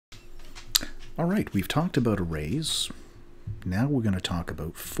All right, we've talked about arrays. Now we're going to talk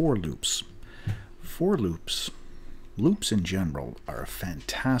about for loops. For loops, loops in general, are a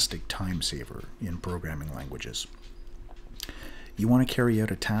fantastic time saver in programming languages. You want to carry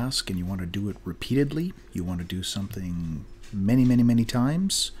out a task and you want to do it repeatedly. You want to do something many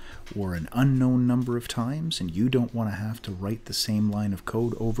times or an unknown number of times, and you don't want to have to write the same line of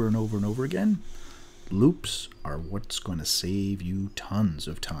code over and over and over again. Loops are what's going to save you tons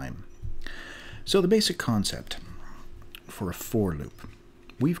of time. So the basic concept for a for loop,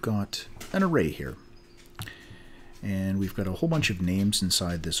 we've got an array here, and we've got a whole bunch of names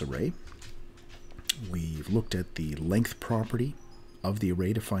inside this array. We've looked at the length property of the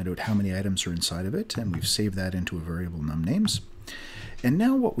array to find out how many items are inside of it, and we've saved that into a variable numNames. And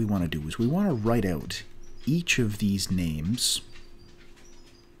now what we want to do is we want to write out each of these names,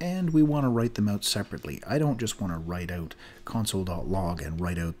 and we want to write them out separately. I don't just want to write out console.log and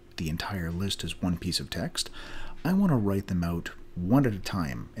write out the entire list as one piece of text. I want to write them out one at a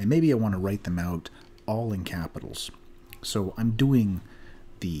time, and maybe I want to write them out all in capitals. So I'm doing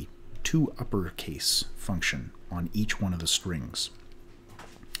the toUpperCase function on each one of the strings.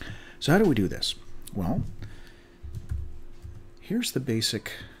 So how do we do this? Well, here's the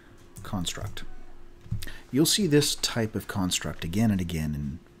basic construct. You'll see this type of construct again and again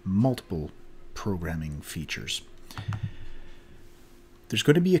in multiple programming features. There's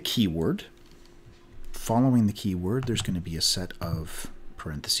going to be a keyword. Following the keyword, there's going to be a set of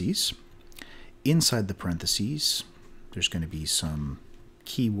parentheses. Inside the parentheses, there's going to be some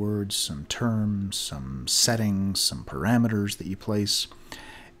keywords, some terms, some settings, some parameters that you place,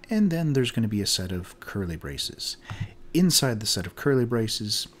 and then there's going to be a set of curly braces. Inside the set of curly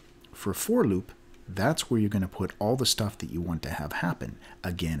braces, for a for loop, that's where you're going to put all the stuff that you want to have happen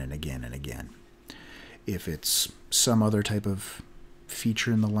again and again and again. If it's some other type of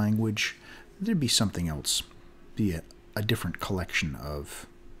feature in the language, there'd be something else, be a different collection of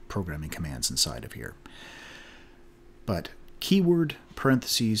programming commands inside of here. But keyword,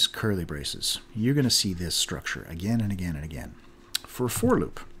 parentheses, curly braces, you're going to see this structure again and again and again. For a for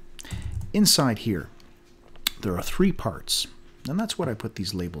loop, inside here, there are three parts, and that's what I put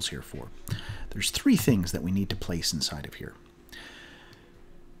these labels here for. There's three things that we need to place inside of here.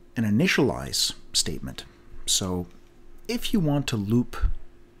 An initialize statement. So if you want to loop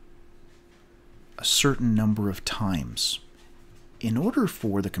a certain number of times, in order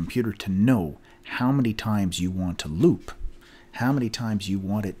for the computer to know how many times you want to loop, how many times you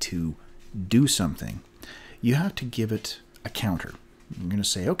want it to do something, you have to give it a counter. I'm going to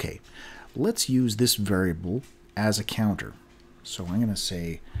say, okay, let's use this variable as a counter. So I'm going to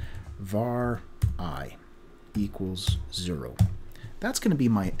say var I equals 0. That's going to be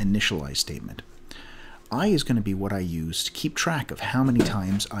my initialize statement. I is going to be what I use to keep track of how many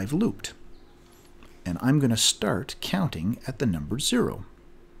times I've looped. And I'm going to start counting at the number 0.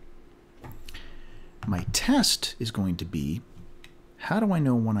 My test is going to be, how do I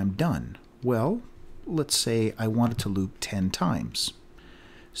know when I'm done? Well, let's say I want it to loop 10 times.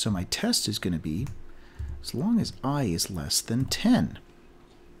 So my test is going to be, as long as I is less than 10,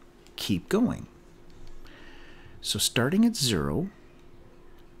 keep going. So starting at 0,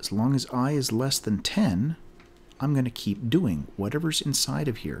 as long as I is less than 10, I'm going to keep doing whatever's inside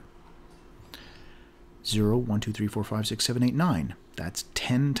of here. 0, 1, 2, 3, 4, 5, 6, 7, 8, 9. That's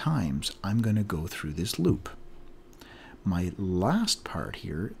 10 times I'm going to go through this loop. My last part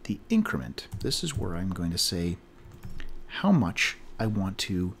here, the increment, this is where I'm going to say how much I want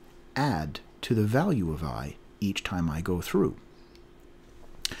to add to the value of I each time I go through.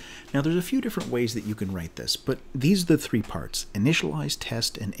 Now there's a few different ways that you can write this, but these are the three parts: initialize,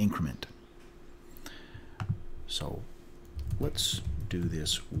 test, and increment. So let's do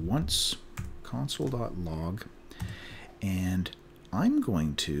this once, console.log, and I'm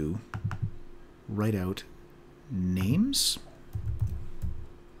going to write out names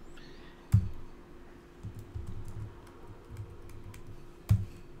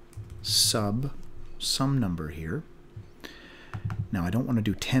sub some number here. Now I don't want to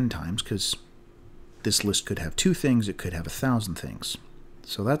do 10 times because this list could have 2 things, it could have 1,000 things.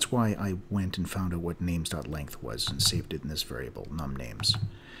 So that's why I went and found out what names.length was and saved it in this variable, numNames.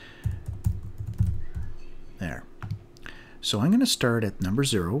 There. So I'm going to start at number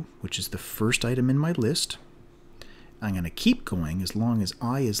 0, which is the first item in my list. I'm going to keep going as long as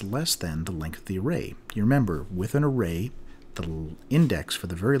I is less than the length of the array. You remember, with an array, the index for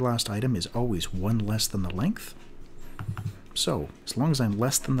the very last item is always 1 less than the length. So, as long as I'm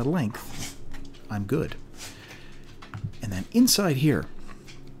less than the length, I'm good. And then inside here,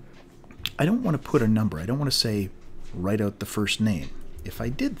 I don't want to put a number. I don't want to say, write out the first name. If I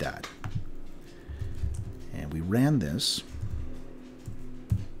did that, we ran this,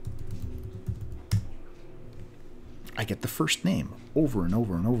 I get the first name over and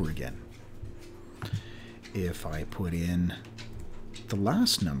over and over again. If I put in the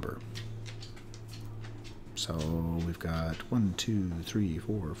last number, so we've got 1, 2, 3,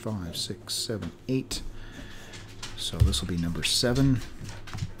 4, 5, 6, 7, 8. So this will be number 7.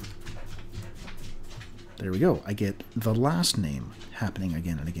 There we go. I get the last name happening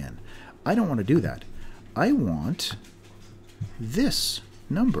again and again. I don't want to do that. I want this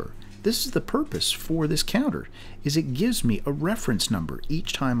number. This is the purpose for this counter, is it gives me a reference number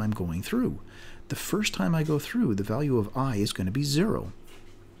each time I'm going through. The first time I go through, the value of I is going to be 0.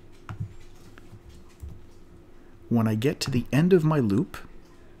 When I get to the end of my loop,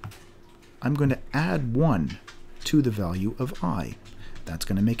 I'm going to add 1 to the value of I. That's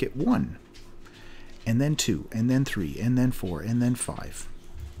going to make it 1. And then 2, and then 3, and then 4, and then 5,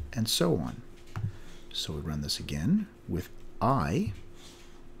 and so on. So we run this again with I,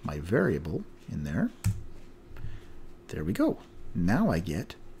 my variable, in there. There we go. Now I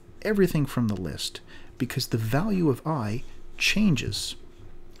get everything from the list because the value of I changes.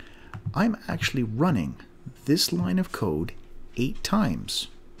 I'm actually running this line of code 8 times.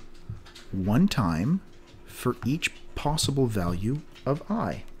 1 time for each possible value of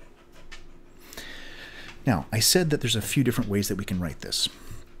I. Now, I said that there's a few different ways that we can write this.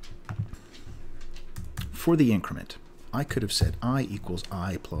 For the increment, I could have said I equals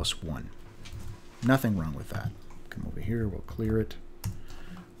I plus 1. Nothing wrong with that. Come over here, we'll clear it,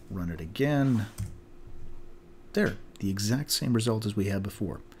 run it again. There, the exact same result as we had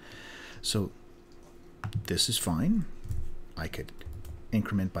before. So this is fine. I could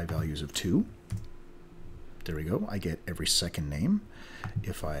increment by values of 2. There we go. I get every second name.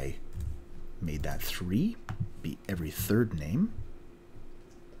 If I made that 3, be every third name.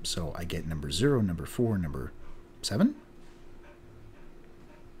 So I get number 0, number 4, number 7.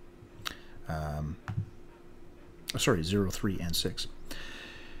 Sorry, 0, 3, and 6.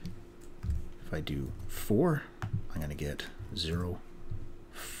 If I do 4, I'm going to get 0,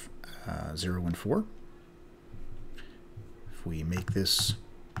 0, and 4. If we make this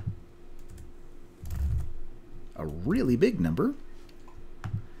a really big number,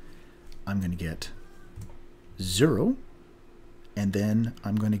 I'm going to get 0, and then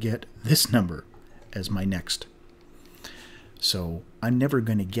I'm going to get this number as my next. So I'm never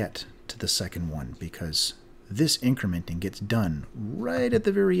going to get to the second one because this incrementing gets done right at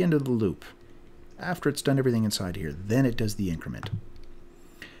the very end of the loop. After it's done everything inside here, then it does the increment.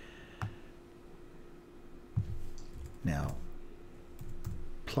 Now,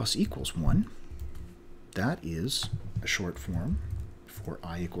 plus equals 1, that is a short form for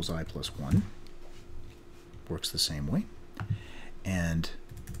I equals I plus 1. Works the same way. And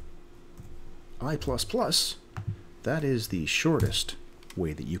I plus plus, that is the shortest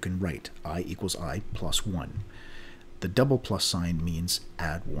way that you can write I equals I plus 1. The double plus sign means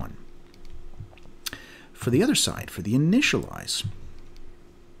add 1. For the other side, for the initialize,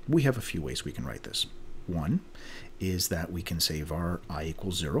 we have a few ways we can write this. One is that we can say var I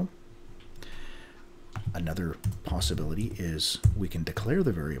equals 0. Another possibility is we can declare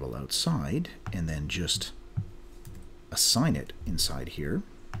the variable outside and then just assign it inside here.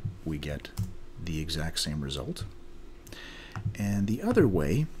 We get the exact same result. And the other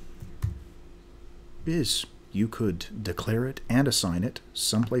way is you could declare it and assign it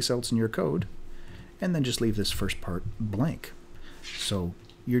someplace else in your code and then just leave this first part blank. So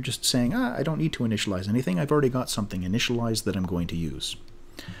you're just saying, I don't need to initialize anything. I've already got something initialized that I'm going to use.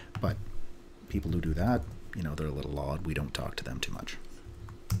 But people who do that, you know, they're a little odd. We don't talk to them too much.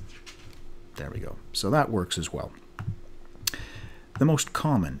 There we go. So that works as well. The most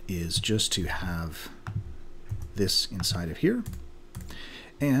common is just to have this inside of here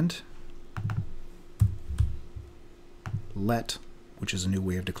and let, which is a new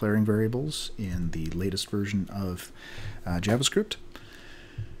way of declaring variables in the latest version of JavaScript.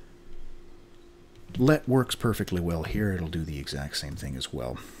 Let works perfectly well here. It'll do the exact same thing as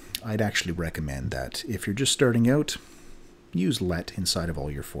well. I'd actually recommend that if you're just starting out, use let inside of all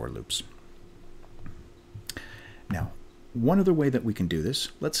your for loops. Now, one other way that we can do this,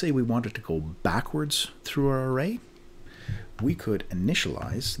 let's say we wanted to go backwards through our array, we could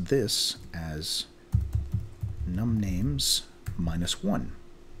initialize this as numNames minus 1.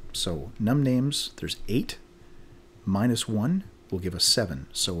 So numNames, there's 8, minus 1 will give us 7.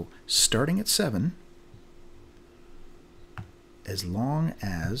 So starting at 7, as long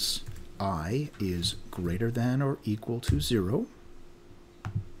as I is greater than or equal to 0,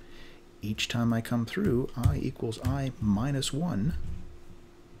 each time I come through, I equals I minus 1,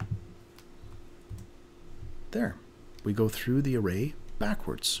 There. We go through the array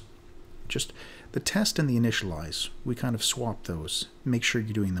backwards. Just the test and the initialize, we kind of swap those. Make sure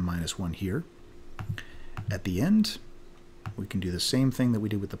you're doing the -1 here. At the end, we can do the same thing that we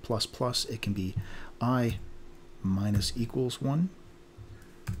did with the plus plus. It can be I minus equals 1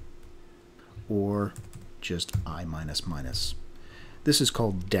 or just I minus minus. This is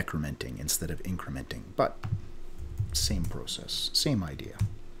called decrementing instead of incrementing, but same process, same idea.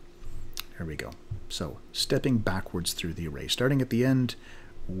 There we go. So stepping backwards through the array, starting at the end,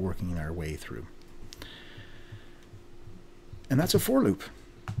 working our way through. And that's a for loop.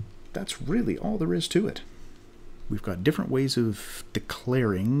 That's really all there is to it. We've got different ways of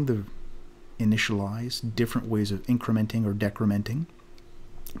declaring the initialize, different ways of incrementing or decrementing,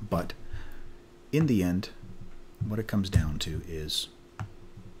 but in the end, what it comes down to is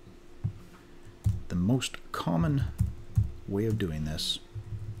the most common way of doing this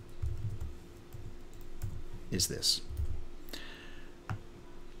is this.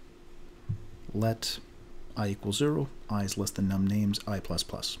 Let I equal 0, I is less than num names, I plus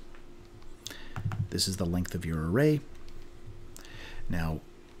plus. This is the length of your array. Now,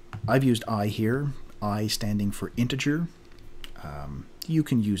 I've used I here, I standing for integer. You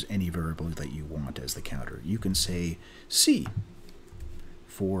can use any variable that you want as the counter. You can say C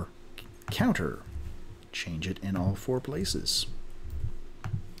for counter. Change it in all 4 places.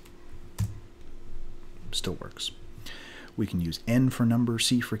 Still works. We can use N for number,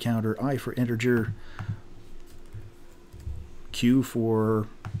 C for counter, I for integer, Q for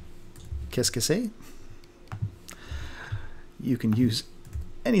qu'est-ce que c'est? You can use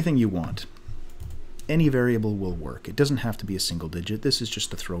anything you want. Any variable will work. It doesn't have to be a single digit. This is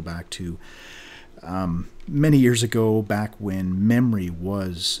just a throwback to many years ago, back when memory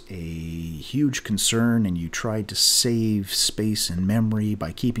was a huge concern and you tried to save space in memory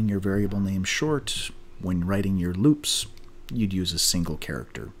by keeping your variable name short. When writing your loops, you'd use a single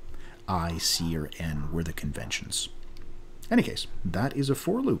character. I, C, or N were the conventions. In any case, that is a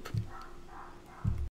for loop.